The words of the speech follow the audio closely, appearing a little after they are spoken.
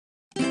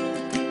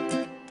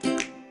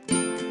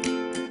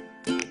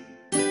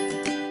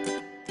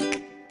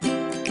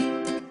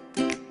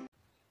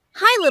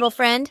little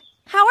friend.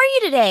 How are you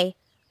today?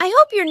 I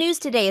hope your news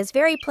today is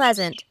very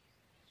pleasant.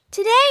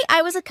 Today,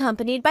 I was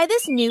accompanied by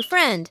this new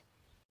friend.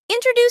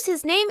 Introduce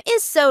his name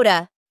is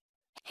Soda.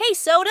 Hey,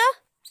 Soda.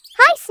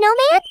 Hi,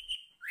 Snowman.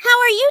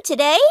 How are you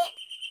today?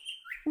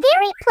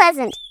 Very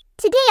pleasant.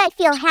 Today I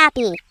feel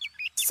happy.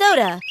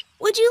 Soda,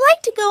 would you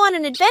like to go on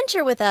an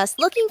adventure with us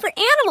looking for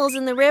animals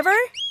in the river?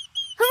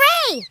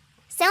 Hooray!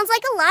 Sounds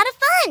like a lot of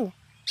fun.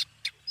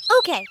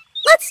 Okay,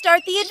 let's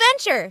start the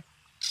adventure.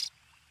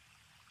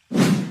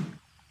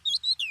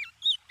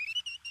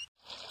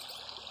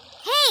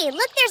 Hey,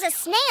 look, there's a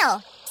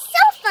snail. So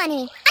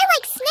funny. I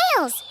like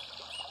snails.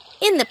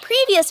 In the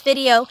previous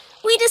video,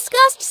 we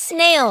discussed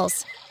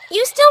snails.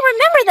 You still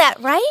remember that,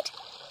 right?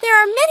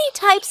 There are many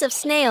types of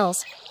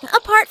snails.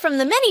 Apart from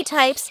the many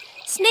types,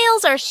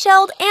 snails are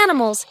shelled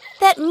animals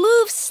that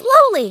move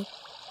slowly.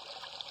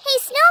 Hey,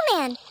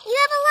 Snowman, you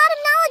have a lot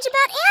of knowledge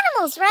about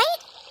animals, right?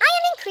 I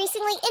am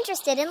increasingly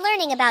interested in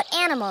learning about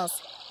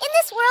animals. In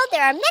this world,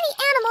 there are many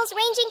animals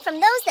ranging from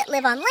those that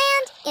live on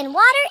land, in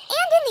water,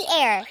 and in the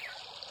air.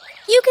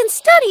 You can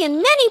study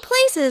in many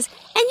places,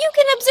 and you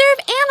can observe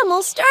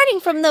animals starting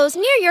from those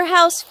near your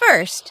house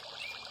first.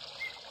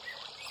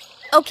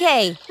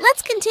 Okay,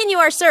 let's continue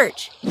our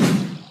search.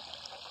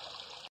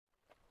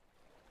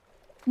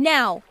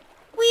 Now,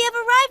 we have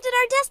arrived at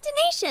our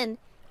destination.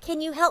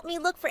 Can you help me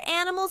look for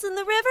animals in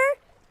the river?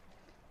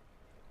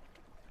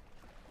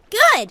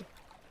 Good!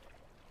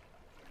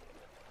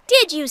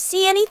 Did you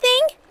see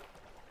anything?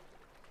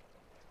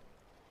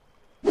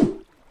 Hey,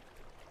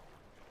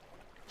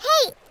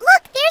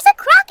 look, there's a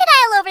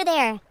crocodile over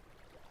there.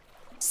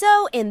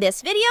 So, in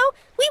this video,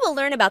 we will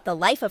learn about the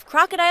life of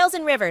crocodiles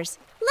in rivers.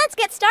 Let's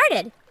get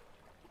started.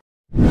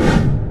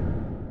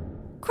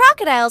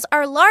 Crocodiles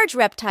are large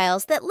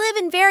reptiles that live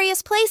in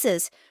various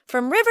places,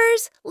 from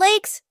rivers,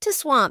 lakes, to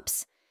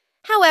swamps.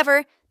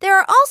 However, there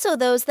are also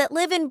those that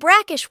live in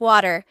brackish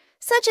water,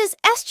 such as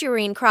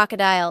estuarine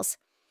crocodiles.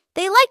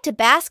 They like to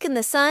bask in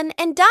the sun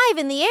and dive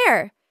in the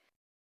air.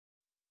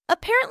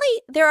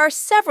 Apparently, there are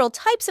several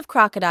types of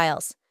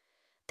crocodiles.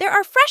 There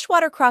are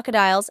freshwater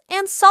crocodiles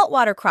and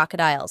saltwater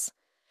crocodiles.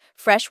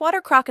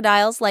 Freshwater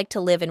crocodiles like to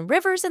live in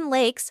rivers and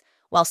lakes,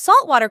 while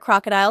saltwater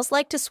crocodiles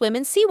like to swim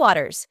in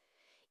seawaters.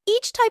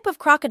 Each type of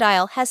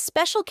crocodile has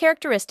special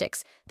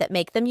characteristics that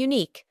make them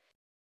unique.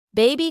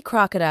 Baby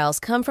crocodiles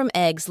come from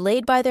eggs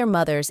laid by their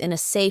mothers in a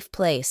safe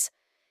place.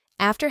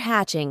 After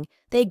hatching,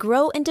 they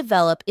grow and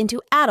develop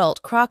into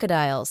adult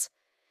crocodiles.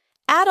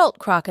 Adult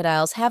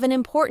crocodiles have an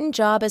important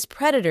job as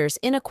predators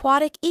in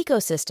aquatic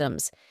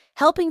ecosystems,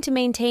 helping to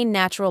maintain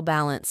natural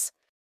balance.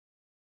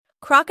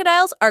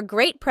 Crocodiles are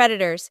great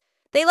predators.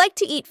 They like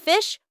to eat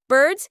fish,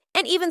 birds,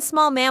 and even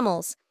small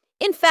mammals.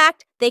 In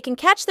fact, they can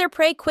catch their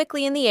prey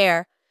quickly in the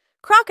air.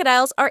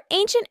 Crocodiles are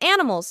ancient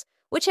animals,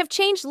 which have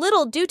changed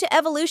little due to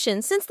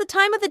evolution since the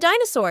time of the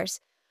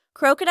dinosaurs.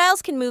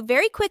 Crocodiles can move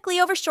very quickly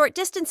over short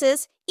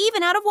distances,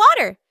 even out of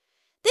water.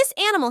 This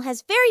animal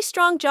has very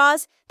strong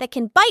jaws that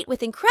can bite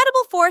with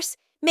incredible force,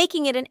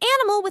 making it an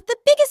animal with the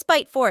biggest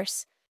bite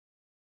force.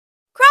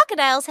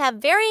 Crocodiles have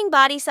varying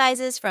body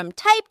sizes from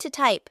type to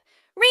type,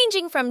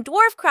 ranging from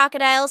dwarf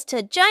crocodiles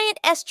to giant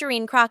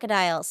estuarine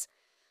crocodiles.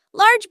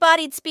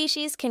 Large-bodied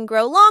species can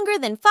grow longer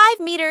than 5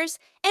 meters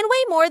and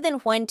weigh more than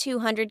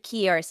 1/200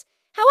 kilos.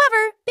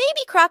 However,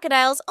 baby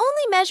crocodiles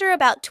only measure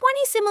about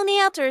 20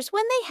 centimeters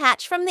when they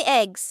hatch from the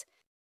eggs.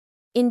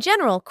 In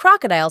general,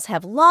 crocodiles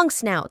have long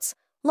snouts,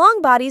 long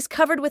bodies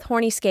covered with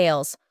horny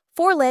scales,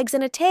 4 legs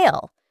and a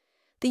tail.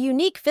 The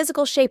unique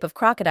physical shape of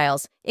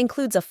crocodiles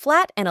includes a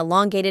flat and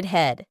elongated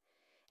head.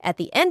 At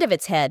the end of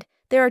its head,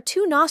 there are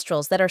 2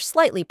 nostrils that are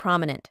slightly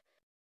prominent.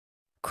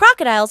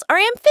 Crocodiles are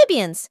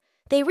amphibians.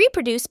 They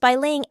reproduce by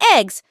laying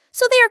eggs,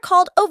 so they are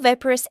called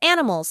oviparous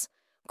animals.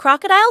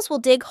 Crocodiles will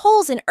dig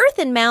holes in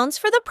earthen mounds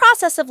for the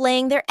process of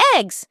laying their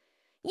eggs.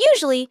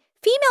 Usually,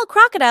 female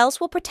crocodiles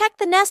will protect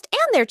the nest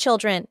and their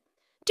children.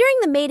 During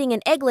the mating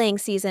and egg-laying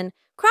season,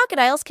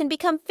 crocodiles can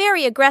become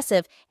very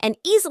aggressive and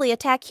easily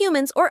attack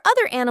humans or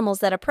other animals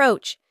that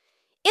approach.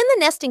 In the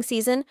nesting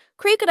season,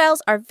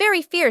 crocodiles are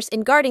very fierce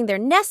in guarding their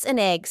nests and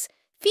eggs.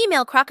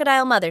 Female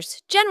crocodile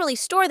mothers generally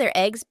store their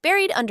eggs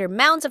buried under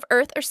mounds of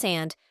earth or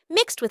sand,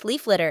 mixed with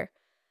leaf litter.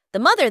 The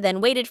mother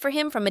then waited for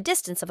him from a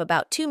distance of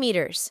about 2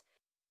 meters.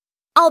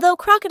 Although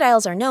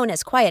crocodiles are known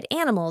as quiet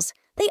animals,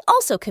 they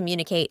also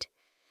communicate.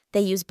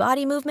 They use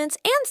body movements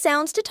and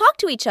sounds to talk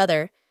to each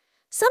other.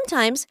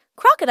 Sometimes,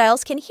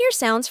 crocodiles can hear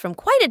sounds from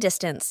quite a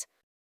distance.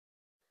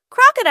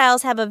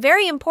 Crocodiles have a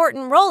very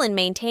important role in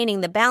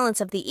maintaining the balance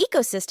of the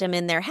ecosystem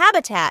in their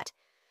habitat.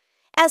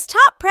 As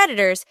top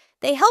predators,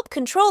 they help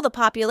control the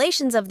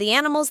populations of the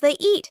animals they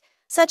eat,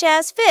 such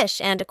as fish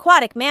and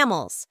aquatic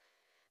mammals.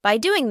 By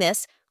doing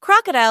this,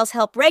 crocodiles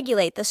help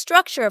regulate the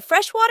structure of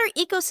freshwater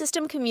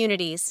ecosystem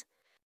communities.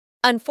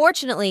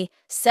 Unfortunately,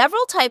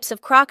 several types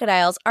of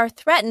crocodiles are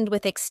threatened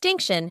with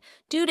extinction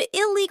due to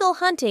illegal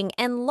hunting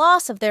and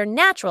loss of their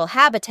natural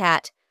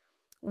habitat.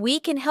 We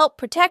can help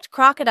protect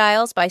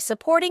crocodiles by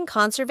supporting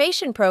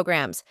conservation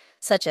programs,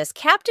 such as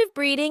captive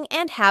breeding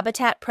and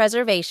habitat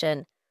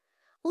preservation.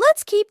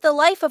 Let's keep the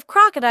life of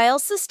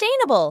crocodiles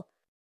sustainable.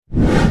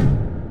 Hey,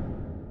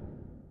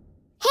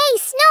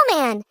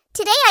 Snowman!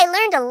 Today I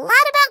learned a lot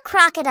about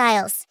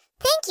crocodiles.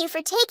 Thank you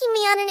for taking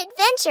me on an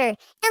adventure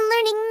and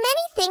learning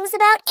many things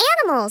about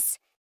animals.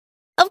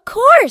 Of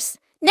course!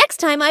 Next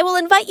time I will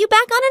invite you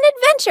back on an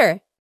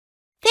adventure.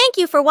 Thank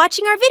you for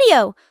watching our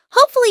video.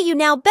 Hopefully you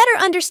now better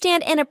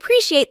understand and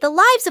appreciate the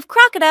lives of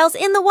crocodiles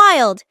in the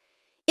wild.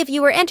 If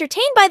you were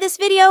entertained by this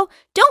video,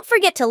 don't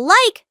forget to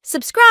like,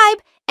 subscribe,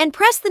 and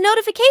press the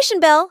notification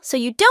bell so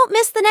you don't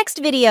miss the next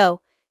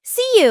video.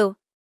 See you!